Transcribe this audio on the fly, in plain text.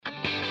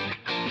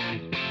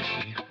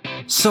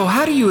So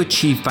how do you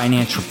achieve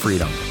financial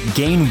freedom,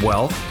 gain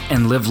wealth,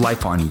 and live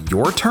life on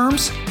your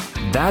terms?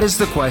 That is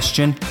the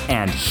question,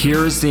 and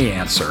here is the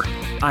answer.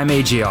 I'm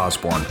AJ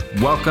Osborne.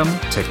 Welcome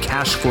to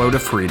Cash Flow to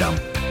Freedom.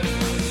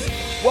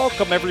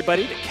 Welcome,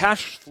 everybody, to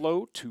Cash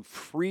Flow to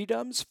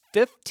Freedom's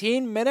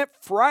 15-Minute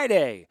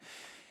Friday.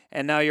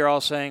 And now you're all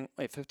saying,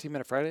 wait,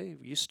 15-Minute Friday?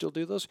 You still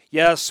do those?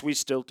 Yes, we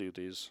still do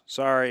these.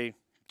 Sorry,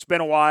 it's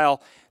been a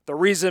while. The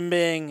reason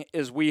being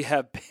is we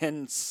have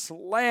been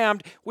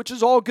slammed, which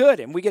is all good,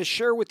 and we get to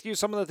share with you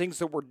some of the things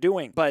that we're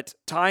doing. But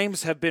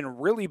times have been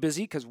really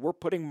busy because we're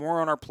putting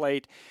more on our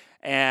plate,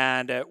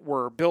 and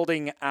we're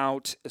building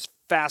out as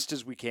fast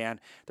as we can.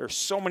 There's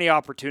so many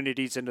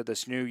opportunities into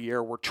this new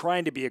year. We're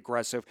trying to be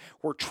aggressive.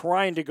 We're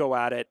trying to go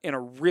at it in a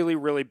really,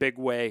 really big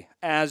way,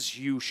 as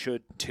you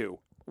should too.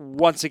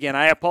 Once again,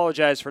 I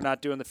apologize for not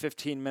doing the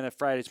 15-Minute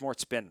Fridays more.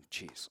 It's been,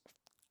 a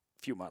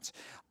few months.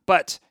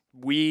 But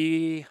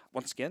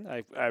once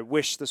again, I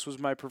wish this was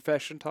my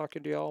profession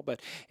talking to y'all, but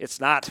it's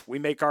not. We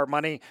make our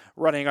money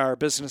running our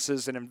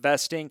businesses and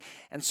investing.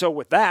 And so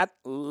with that,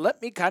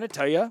 let me kind of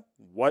tell you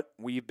what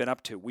we've been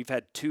up to. We've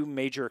had two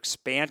major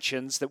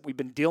expansions that we've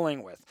been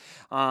dealing with.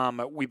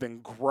 We've been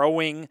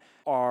growing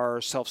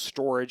our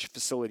self-storage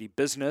facility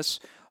business,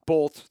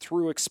 both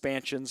through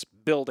expansions,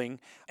 building,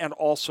 and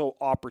also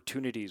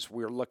opportunities.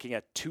 We're looking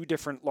at two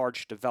different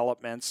large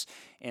developments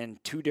in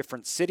two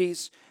different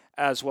cities,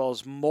 as well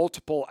as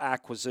multiple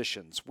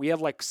acquisitions. We have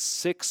like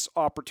 6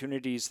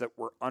 opportunities that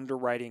we're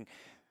underwriting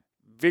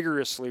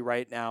vigorously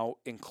right now,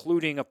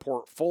 including a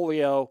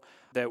portfolio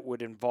that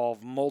would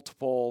involve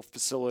multiple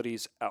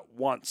facilities at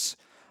once.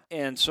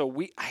 And so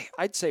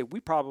I'd say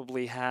we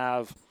probably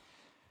have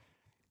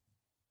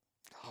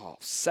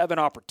 7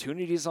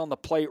 opportunities on the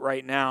plate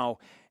right now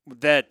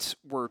that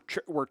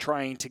we're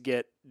trying to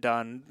get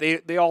done.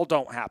 They all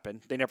don't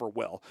happen. They never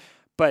will.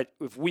 But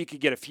if we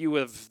could get a few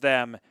of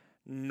them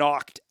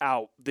knocked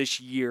out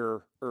this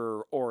year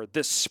or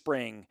this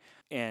spring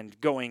and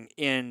going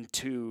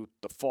into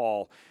the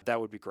fall, that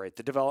would be great.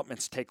 The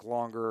developments take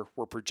longer.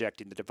 We're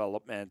projecting the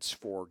developments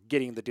for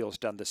getting the deals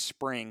done this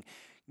spring,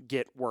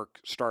 get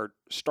work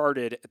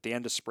started at the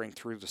end of spring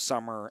through the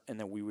summer, and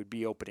then we would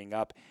be opening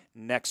up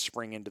next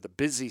spring into the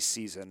busy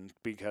season,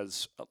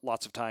 because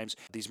lots of times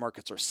these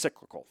markets are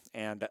cyclical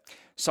and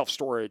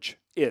self-storage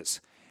is.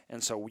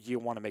 And so you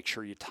want to make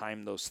sure you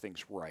time those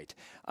things right.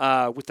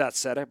 With that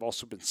said, I've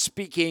also been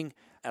speaking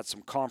at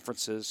some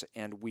conferences,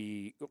 and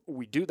we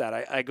do that.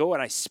 I go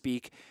and I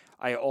speak.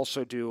 I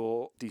also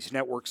do these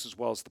networks as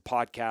well as the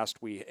podcast.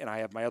 And I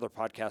have my other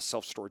podcast,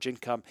 Self-Storage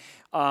Income,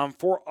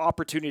 for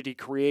opportunity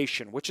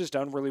creation, which has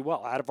done really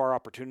well. Out of our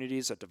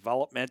opportunities, a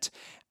development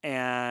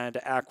and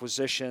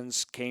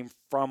acquisitions came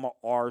from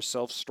our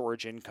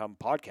Self-Storage Income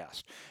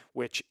podcast,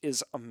 which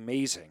is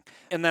amazing.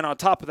 And then on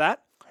top of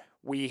that,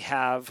 we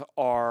have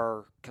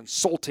our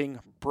consulting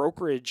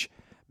brokerage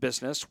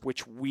business,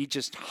 which we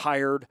just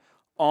hired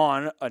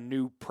on a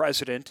new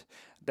president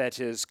that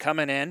is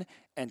coming in,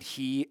 and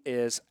he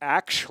is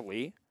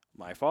actually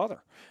my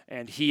father.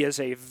 And he is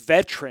a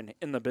veteran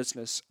in the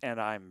business,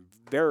 and I'm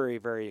very,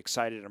 very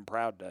excited and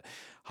proud to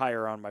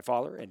hire on my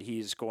father, and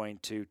he's going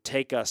to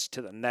take us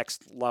to the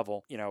next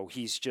level. You know,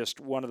 he's just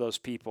one of those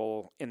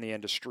people in the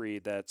industry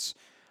that's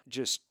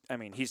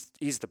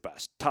he's the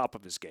best, top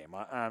of his game.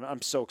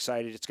 I'm so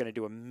excited. It's going to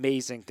do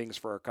amazing things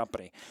for our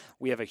company.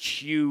 We have a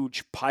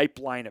huge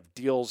pipeline of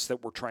deals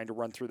that we're trying to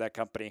run through that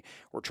company.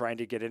 We're trying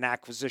to get an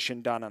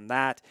acquisition done on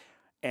that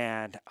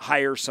and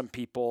hire some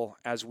people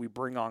as we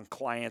bring on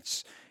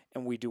clients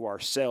and we do our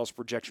sales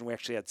projection. We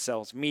actually had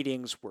sales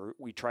meetings where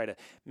we try to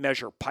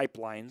measure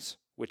pipelines,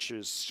 which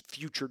is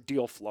future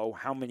deal flow,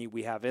 how many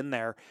we have in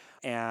there.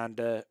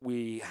 And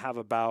we have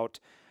about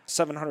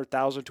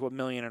 $700,000 to $1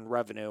 million in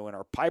revenue in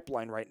our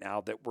pipeline right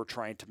now that we're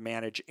trying to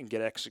manage and get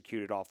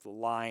executed off the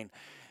line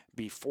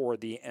before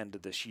the end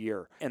of this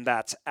year. And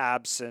that's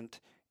absent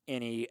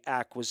any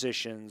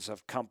acquisitions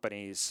of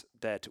companies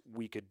that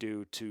we could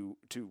do to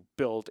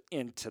build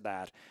into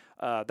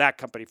that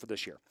company for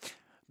this year.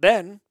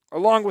 Then,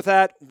 along with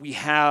that, we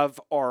have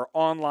our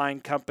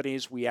online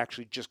companies. We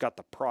actually just got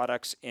the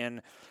products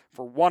in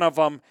for one of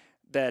them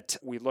that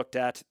we looked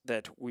at,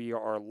 that we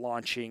are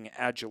launching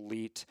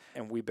Agilite,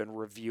 and we've been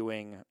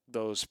reviewing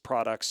those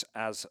products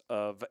as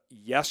of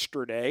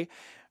yesterday,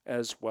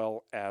 as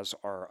well as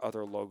our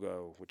other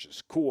logo, which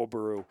is Cool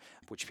Brew,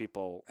 which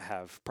people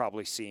have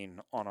probably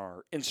seen on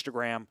our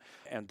Instagram.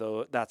 And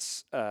though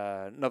that's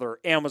another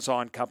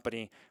Amazon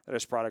company that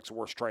has products,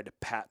 we're trying to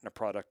patent a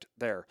product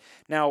there.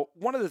 Now,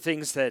 one of the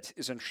things that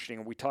is interesting,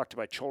 and we talked to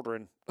my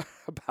children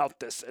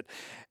about this,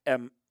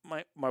 and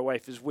my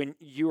wife, is when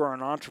you are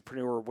an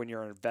entrepreneur, when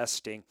you're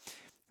investing,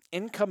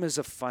 income is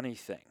a funny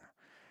thing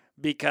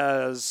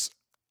because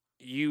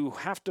you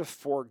have to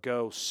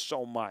forego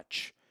so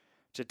much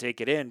to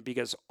take it in,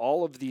 because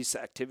all of these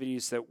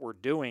activities that we're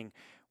doing,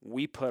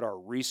 we put our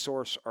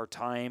resource, our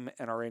time,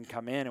 and our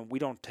income in, and we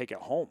don't take it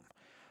home.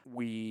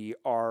 We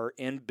are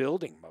in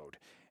building mode.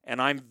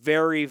 And I'm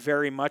very,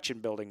 very much in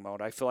building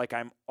mode. I feel like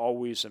I'm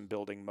always in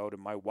building mode,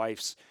 and my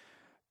wife's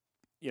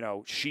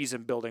she's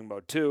in building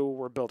mode too.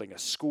 We're building a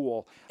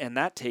school, and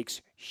that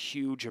takes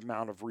huge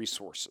amount of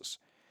resources.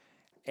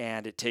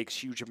 And it takes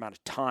huge amount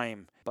of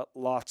time, but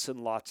lots and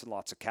lots and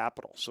lots of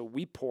capital. So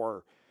we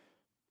pour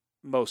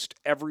most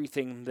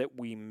everything that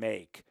we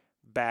make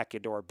back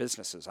into our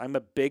businesses. I'm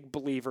a big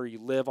believer you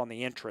live on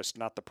the interest,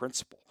 not the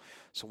principal.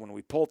 So when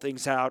we pull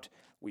things out,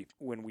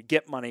 when we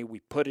get money,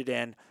 we put it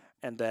in,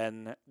 and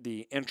then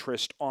the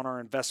interest on our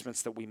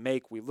investments that we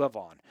make, we live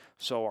on.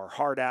 So our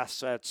hard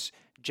assets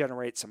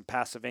generate some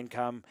passive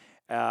income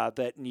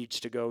that needs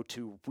to go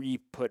to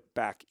re-put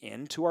back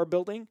into our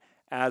building,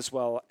 as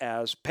well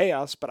as pay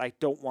us, but I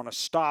don't want to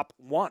stop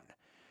one.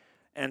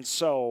 And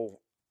so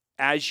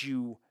as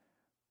you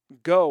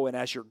go and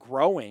as you're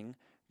growing,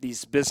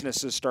 these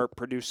businesses start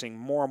producing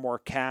more and more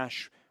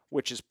cash,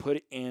 which is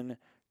put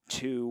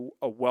into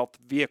a wealth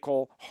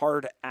vehicle,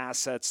 hard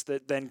assets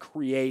that then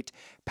create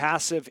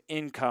passive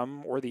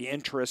income or the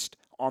interest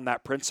on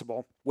that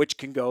principal, which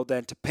can go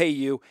then to pay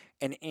you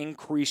and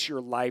increase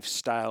your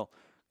lifestyle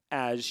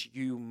as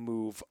you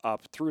move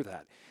up through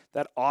that.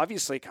 That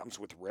obviously comes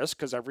with risk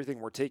because everything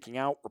we're taking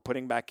out, we're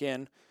putting back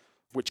in,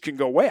 which can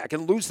go away. I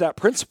can lose that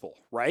principal,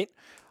 right?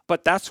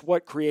 But that's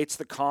what creates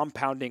the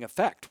compounding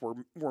effect.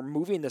 We're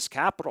moving this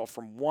capital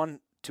from one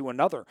to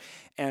another,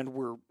 and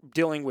we're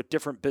dealing with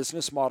different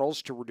business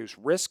models to reduce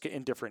risk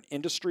in different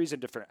industries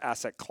and different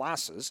asset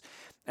classes.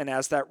 And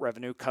as that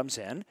revenue comes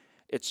in,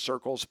 it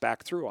circles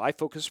back through. I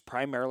focus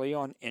primarily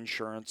on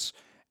insurance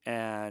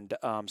and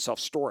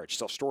self-storage.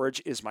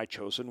 Self-storage is my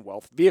chosen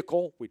wealth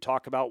vehicle. We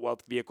talk about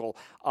wealth vehicles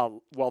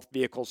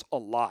a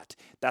lot.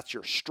 That's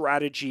your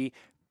strategy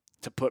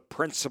to put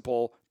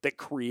principal that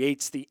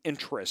creates the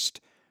interest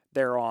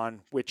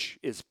thereon, which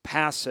is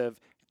passive,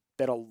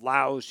 that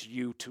allows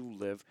you to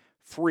live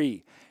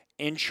free.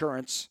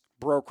 Insurance,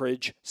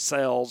 brokerage,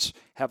 sales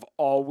have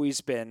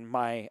always been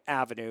my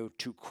avenue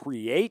to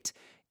create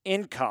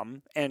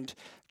income and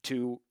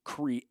to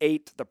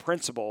create the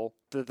principal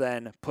to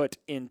then put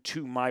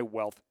into my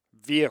wealth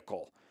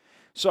vehicle.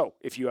 So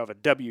if you have a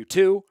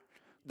W-2,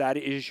 that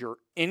is your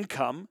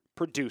income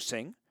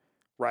producing,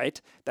 right?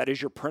 That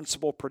is your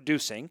principal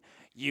producing.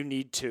 You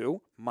need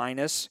to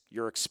minus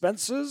your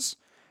expenses.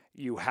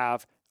 You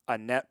have a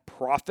net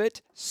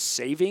profit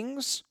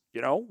savings,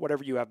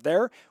 whatever you have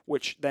there,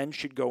 which then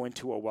should go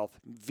into a wealth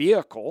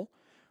vehicle,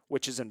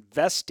 which is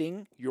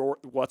investing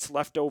what's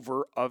left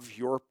over of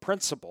your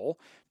principal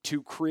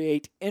to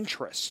create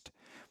interest.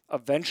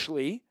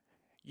 Eventually,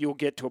 you'll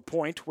get to a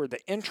point where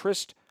the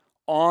interest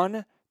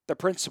on the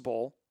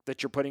principal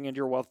that you're putting into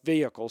your wealth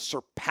vehicle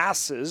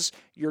surpasses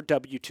your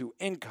W-2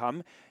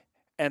 income,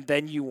 and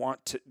then you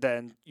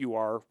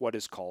are what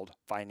is called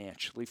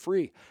financially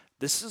free.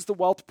 This is the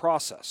wealth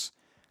process.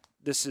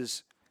 This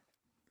is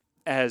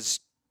as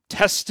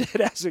tested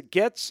as it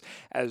gets,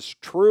 as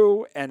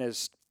true and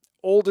as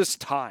old as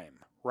time,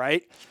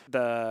 right?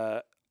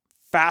 The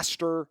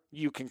faster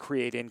you can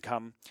create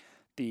income,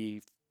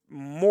 the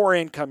more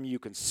income you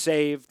can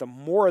save, the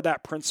more of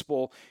that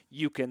principal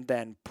you can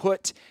then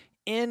put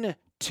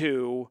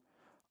into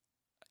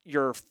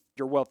your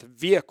wealth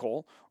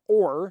vehicle,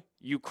 or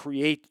you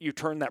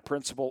turn that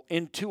principal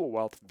into a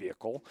wealth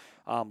vehicle.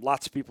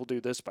 Lots of people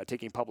do this by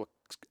taking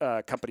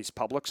companies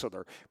public, so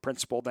their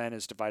principal then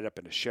is divided up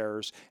into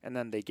shares, and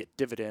then they get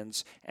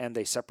dividends, and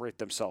they separate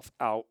themselves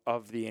out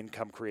of the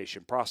income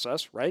creation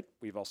process, right?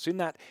 We've all seen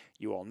that.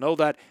 You all know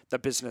that. The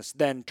business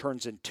then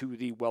turns into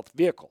the wealth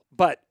vehicle.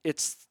 But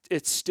it's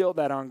still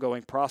that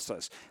ongoing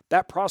process.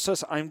 That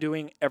process I'm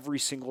doing every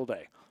single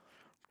day.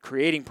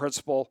 Creating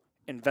principal,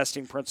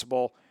 investing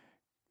principal,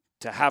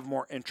 to have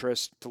more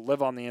interest, to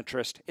live on the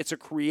interest. It's a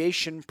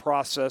creation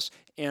process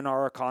in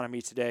our economy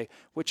today,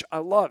 which I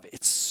love.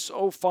 It's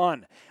so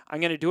fun. I'm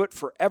going to do it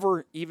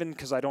forever, even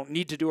because I don't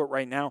need to do it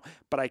right now,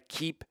 but I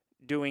keep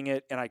doing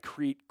it, and I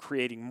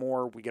creating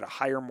more. We get to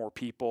hire more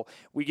people.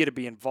 We get to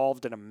be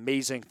involved in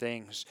amazing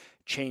things,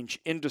 change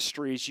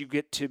industries. You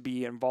get to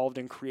be involved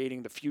in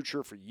creating the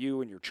future for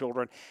you and your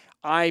children.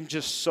 I'm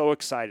just so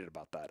excited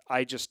about that.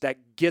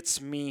 That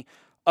gets me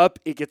up.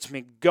 It gets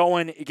me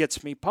going. It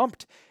gets me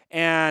pumped.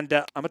 And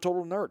I'm a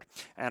total nerd,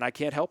 and I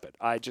can't help it.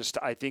 I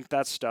think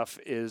that stuff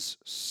is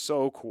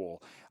so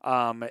cool,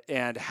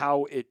 and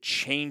how it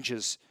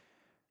changes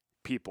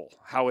people,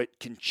 how it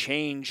can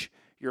change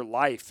your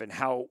life, and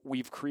how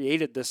we've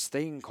created this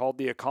thing called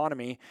the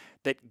economy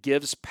that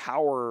gives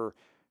power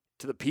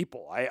to the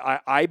people.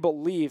 I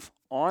believe,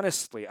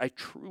 honestly, I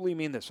truly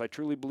mean this. I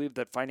truly believe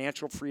that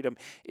financial freedom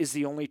is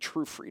the only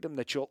true freedom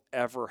that you'll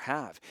ever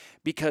have,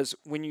 because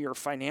when you're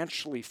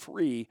financially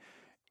free,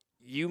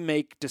 you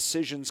make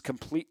decisions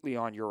completely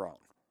on your own.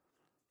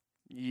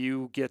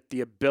 You get the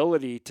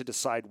ability to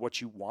decide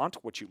what you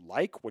want, what you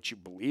like, what you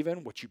believe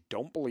in, what you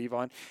don't believe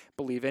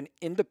in,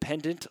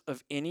 independent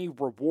of any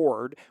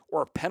reward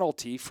or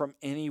penalty from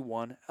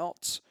anyone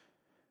else.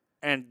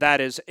 And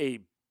that is a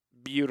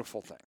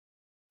beautiful thing.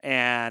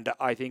 And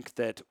I think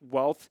that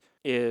wealth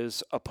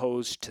is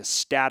opposed to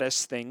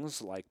status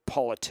things like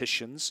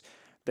politicians,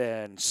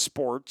 than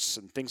sports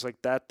and things like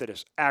that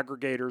is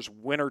aggregators,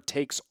 winner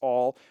takes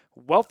all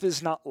Wealth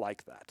is not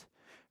like that.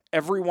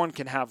 Everyone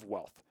can have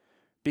wealth.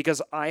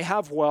 Because I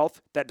have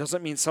wealth, that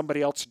doesn't mean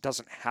somebody else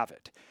doesn't have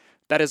it.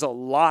 That is a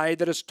lie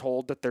that is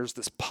told that there's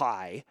this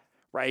pie,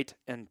 right?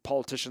 And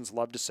politicians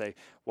love to say,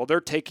 well, they're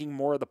taking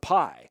more of the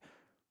pie.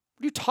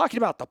 What are you talking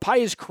about? The pie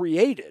is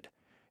created.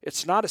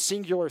 It's not a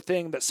singular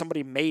thing that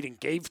somebody made and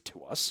gave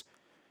to us.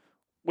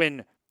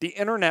 When the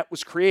internet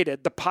was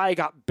created, the pie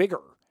got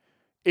bigger.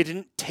 It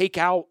didn't take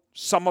out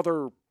some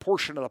other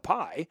portion of the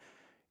pie.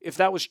 If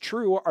that was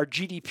true, our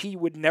GDP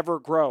would never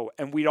grow,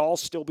 and we'd all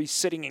still be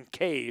sitting in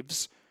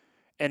caves,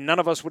 and none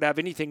of us would have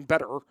anything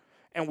better,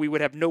 and we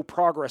would have no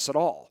progress at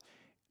all.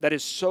 That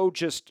is so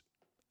just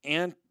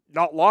and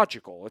not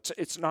logical.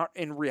 It's not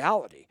in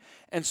reality.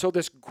 And so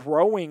this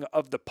growing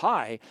of the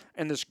pie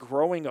and this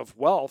growing of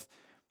wealth,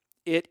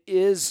 it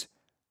is,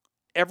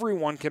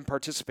 everyone can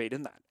participate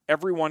in that.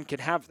 Everyone can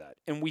have that.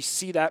 And we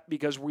see that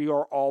because we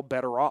are all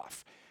better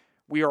off.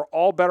 We are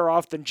all better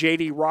off than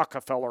J.D.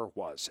 Rockefeller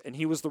was. And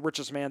he was the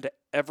richest man to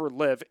ever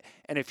live.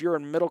 And if you're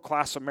in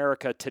middle-class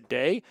America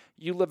today,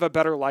 you live a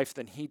better life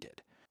than he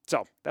did.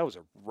 So that was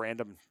a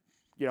random,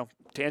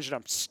 tangent.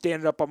 I'm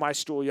standing up on my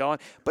stool yelling,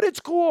 but it's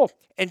cool.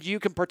 And you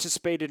can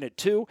participate in it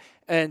too.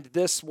 And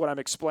this, what I'm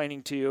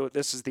explaining to you,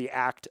 this is the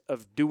act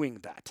of doing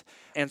that.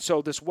 And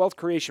so this wealth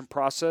creation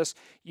process,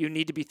 you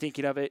need to be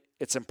thinking of it.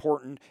 It's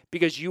important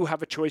because you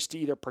have a choice to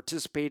either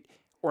participate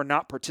or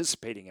not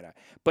participating in it.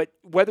 But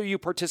whether you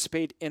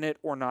participate in it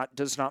or not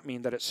does not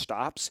mean that it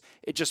stops.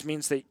 It just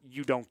means that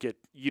you don't get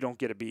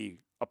to be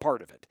a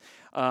part of it.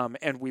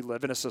 And we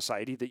live in a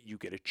society that you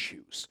get to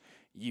choose.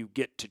 You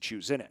get to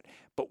choose in it.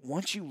 But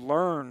once you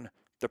learn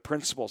the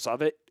principles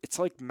of it, it's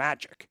like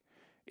magic.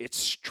 It's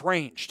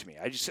strange to me.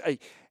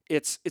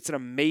 It's an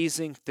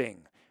amazing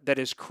thing that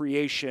is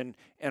creation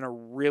in a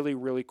really,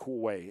 really cool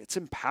way. It's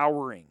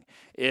empowering.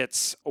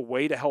 It's a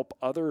way to help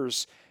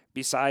others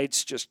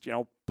besides just,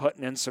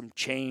 putting in some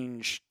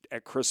change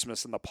at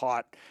Christmas in the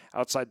pot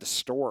outside the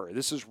store.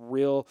 This is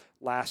real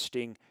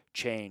lasting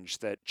change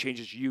that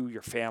changes you,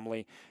 your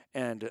family,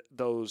 and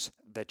those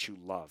that you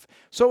love.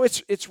 So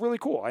it's really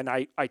cool. And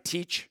I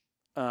teach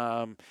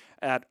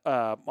at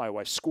my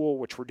wife's school,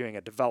 which we're doing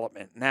a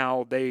development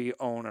now. They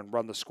own and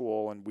run the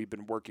school, and we've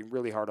been working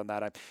really hard on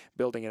that. I'm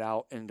building it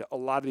out. And a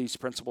lot of these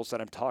principles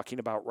that I'm talking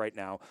about right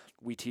now,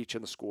 we teach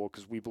in the school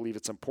because we believe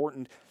it's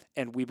important,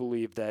 and we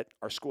believe that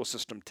our school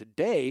system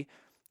today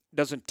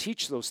doesn't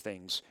teach those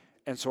things.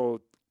 And so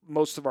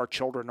most of our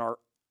children are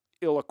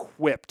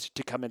ill-equipped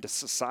to come into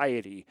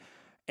society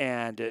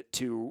and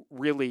to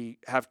really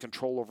have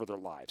control over their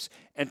lives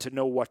and to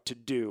know what to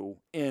do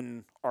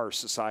in our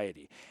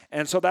society.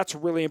 And so that's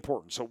really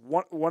important. So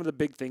one of the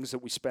big things that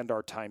we spend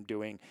our time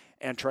doing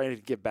and trying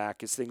to give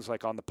back is things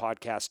like on the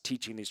podcast,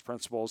 teaching these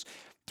principles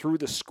through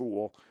the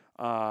school,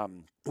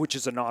 which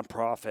is a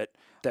nonprofit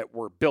that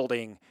we're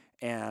building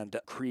and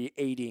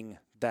creating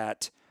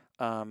that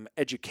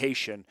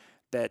education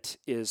that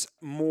is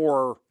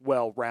more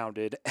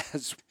well-rounded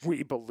as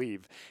we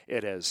believe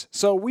it is.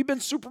 So we've been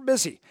super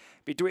busy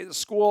between the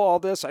school, all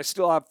this. I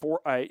still have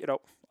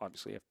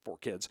obviously I have 4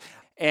 kids,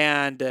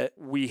 and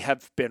we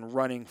have been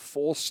running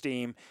full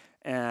steam,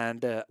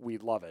 and we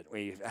love it.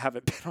 We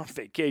haven't been on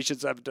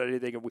vacations, haven't done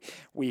anything, and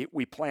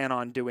we plan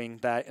on doing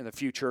that in the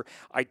future.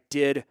 I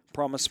did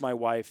promise my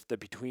wife that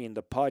between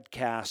the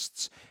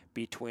podcasts,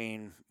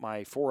 between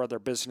my 4 other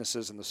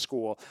businesses and the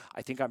school,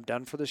 I think I'm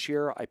done for this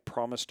year. I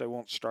promised I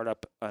won't start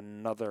up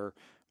another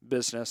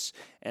business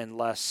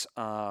unless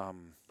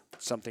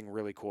something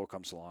really cool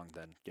comes along.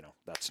 Then,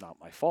 that's not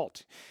my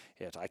fault.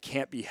 I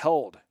can't be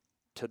held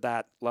to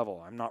that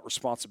level. I'm not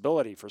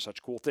responsibility for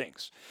such cool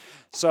things.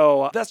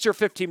 So that's your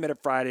 15-Minute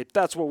Friday.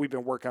 That's what we've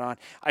been working on.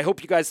 I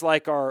hope you guys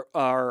like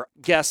our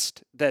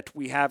guest that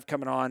we have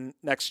coming on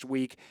next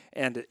week.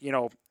 And,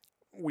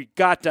 we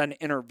got done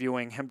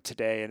interviewing him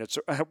today, and it's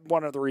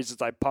one of the reasons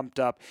I pumped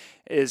up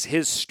is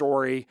his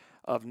story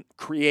of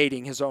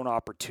creating his own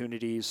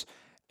opportunities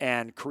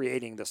and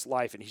creating this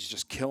life, and he's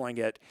just killing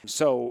it.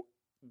 So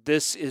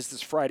this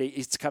Friday.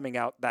 It's coming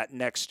out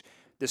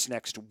this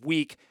next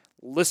week.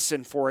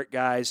 Listen for it,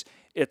 guys.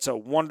 It's a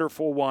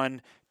wonderful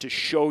one to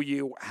show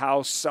you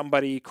how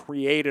somebody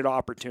created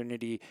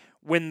opportunity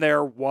when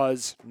there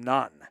was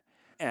none,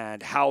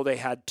 and how they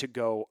had to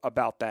go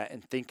about that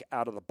and think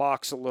out of the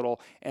box a little.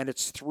 And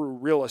it's through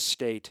real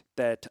estate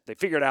that they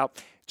figured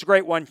out. It's a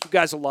great one. You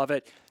guys will love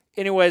it.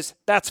 Anyways,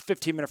 that's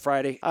 15-Minute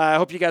Friday. I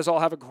hope you guys all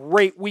have a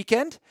great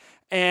weekend.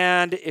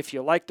 And if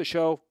you like the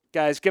show,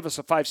 guys, give us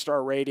a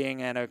 5-star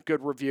rating and a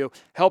good review.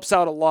 Helps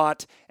out a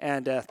lot.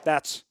 And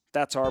that's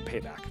our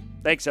payback.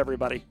 Thanks,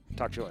 everybody.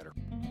 Talk to you later.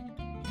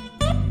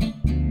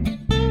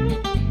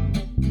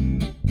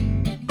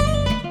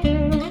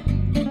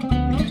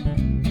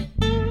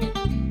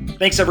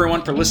 Thanks,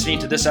 everyone, for listening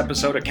to this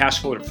episode of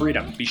Cashflow to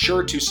Freedom. Be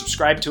sure to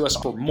subscribe to us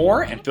for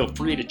more, and feel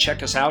free to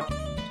check us out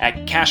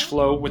at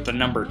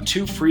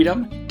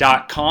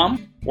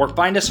cashflow2freedom.com, or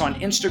find us on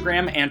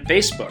Instagram and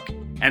Facebook.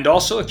 And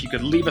also, if you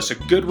could leave us a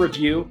good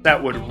review,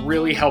 that would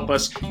really help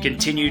us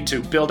continue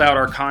to build out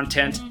our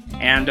content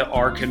and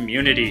our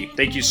community.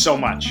 Thank you so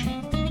much.